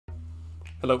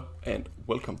Hello and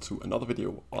welcome to another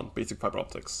video on basic fiber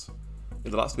optics.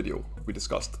 In the last video we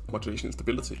discussed modulation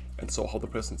instability and saw how the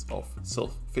presence of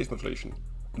self-phase modulation,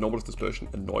 anomalous dispersion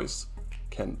and noise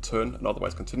can turn an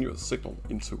otherwise continuous signal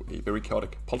into a very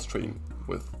chaotic pulse train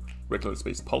with regularly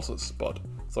spaced pulses but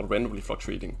sort of randomly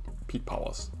fluctuating peak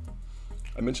powers.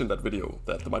 I mentioned in that video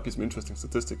that there might be some interesting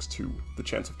statistics to the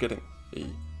chance of getting a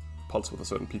pulse with a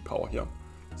certain peak power here.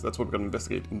 So that's what we're going to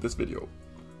investigate in this video.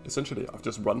 Essentially, I've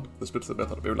just run the split step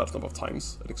method a very large number of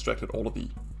times and extracted all of the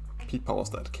peak powers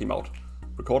that came out,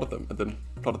 recorded them, and then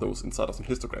plotted those inside of some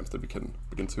histograms that we can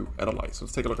begin to analyze. So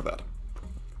let's take a look at that.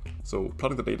 So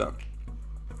plotting the data,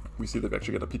 we see that we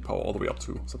actually get a peak power all the way up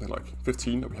to something like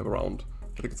 15, and we have around,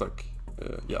 I think it's like,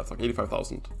 it's like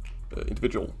 85,000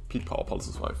 individual peak power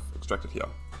pulses I've extracted here.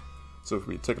 So if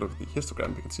we take a look at the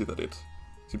histogram, we can see that it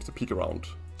seems to peak around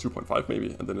 2.5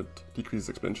 maybe, and then it decreases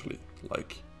exponentially,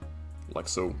 like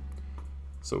so.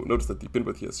 So notice that the bin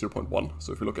width here is 0.1.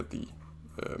 So if we look at the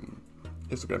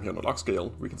histogram here on a log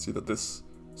scale, we can see that this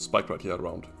spike right here at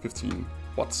around 15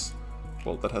 watts,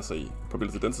 well, that has a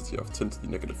probability density of 10 to the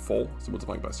negative 4, so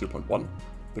multiplying by 0.1,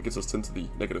 that gives us 10 to the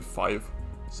negative 5.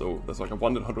 So there's like a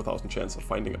 1 in 100,000 chance of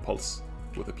finding a pulse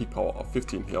with a peak power of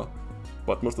 15 here.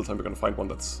 But most of the time we're going to find one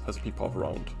that has a peak power of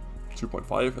around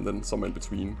 2.5, and then somewhere in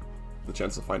between the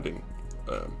chance of finding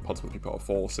pulse with a peak power of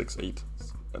 4, 6, 8,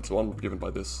 and so on will be given by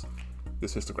this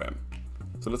histogram.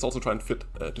 So let's also try and fit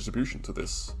a distribution to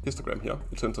this histogram here.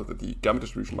 It turns out that the gamma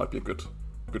distribution might be a good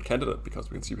candidate, because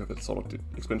we can see we have a sort of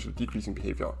exponentially decreasing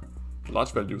behavior for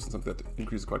large values and something that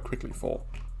increases quite quickly for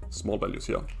small values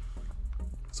here.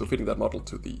 So fitting that model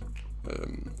to the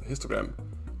histogram,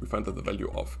 we find that the value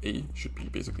of A should be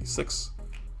basically 6,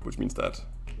 which means that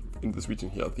in this region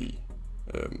here the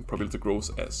probability grows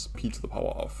as p to the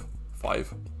power of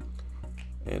 5.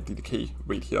 And the decay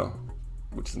rate here,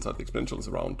 which is inside the exponential, is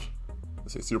around,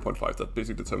 let's say, 0.5. That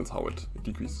basically determines how it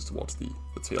decreases towards the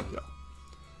tail here.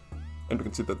 And we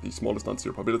can see that the smallest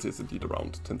non-zero probability is indeed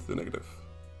around 10 to the negative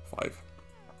 5.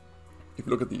 If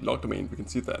we look at the log domain, we can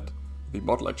see that the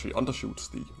model actually undershoots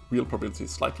the real probability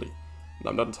slightly. And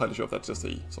I'm not entirely sure if that's just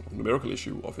a sort of numerical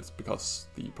issue, or if it's because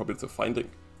the probability of finding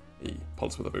a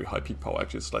pulse with a very high peak power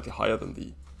actually is slightly higher than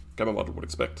the gamma model would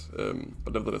expect.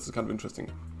 But nevertheless, it's kind of interesting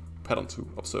pattern to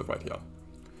observe right here.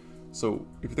 So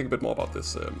if you think a bit more about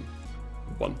this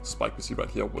one spike we see right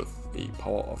here with a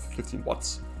power of 15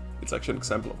 watts, it's actually an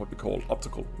example of what we call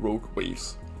optical rogue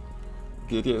waves.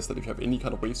 The idea is that if you have any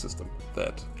kind of wave system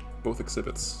that both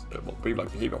exhibits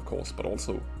wave-like behavior, of course, but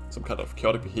also some kind of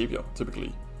chaotic behavior,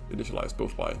 typically initialized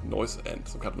both by noise and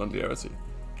some kind of nonlinearity,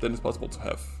 then it's possible to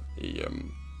have a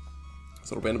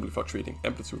sort of randomly fluctuating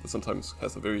amplitude that sometimes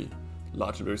has a very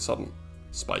large and very sudden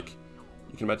spike.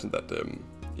 You can imagine that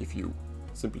if you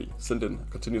simply send in a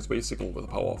continuous wave signal with a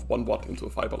power of 1 watt into a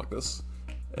fiber like this,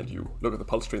 and you look at the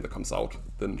pulse train that comes out,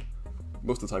 then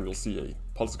most of the time you'll see a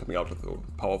pulse coming out with a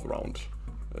power of around,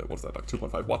 what's that, like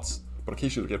 2.5 watts, but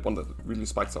occasionally you get one that really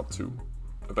spikes up to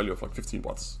a value of like 15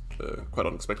 watts, quite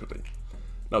unexpectedly.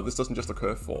 Now, this doesn't just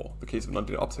occur for the case of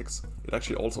nonlinear optics, it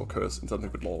actually also occurs in something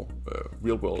a bit more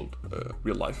real world,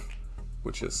 real life,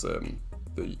 which is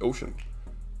the ocean.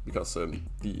 Because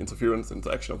the interference and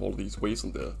interaction of all these waves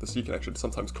in the sea can actually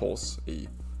sometimes cause a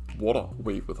water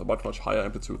wave with a much higher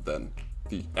amplitude than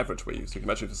the average wave. So you can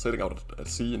imagine if you're sitting out at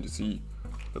sea and you see,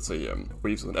 let's say,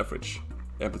 waves with an average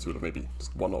amplitude of maybe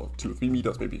just 1 or 2 or 3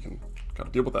 meters, maybe you can kind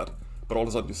of deal with that. But all of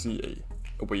a sudden you see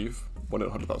a wave 1 in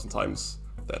 100,000 times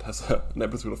that has an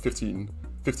amplitude of 15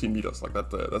 meters. Like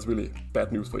that, that's really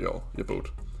bad news for your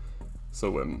boat.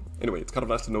 So anyway, it's kind of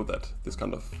nice to know that this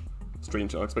kind of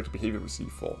strange and unexpected behavior we see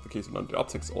for the case of nonlinear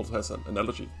optics also has an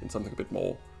analogy in something a bit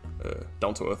more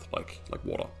down to earth, like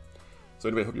water. So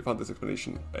anyway, I hope you found this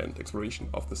explanation and exploration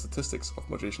of the statistics of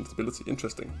modulation stability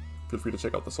interesting. Feel free to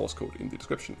check out the source code in the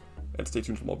description, and stay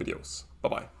tuned for more videos. Bye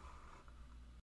bye.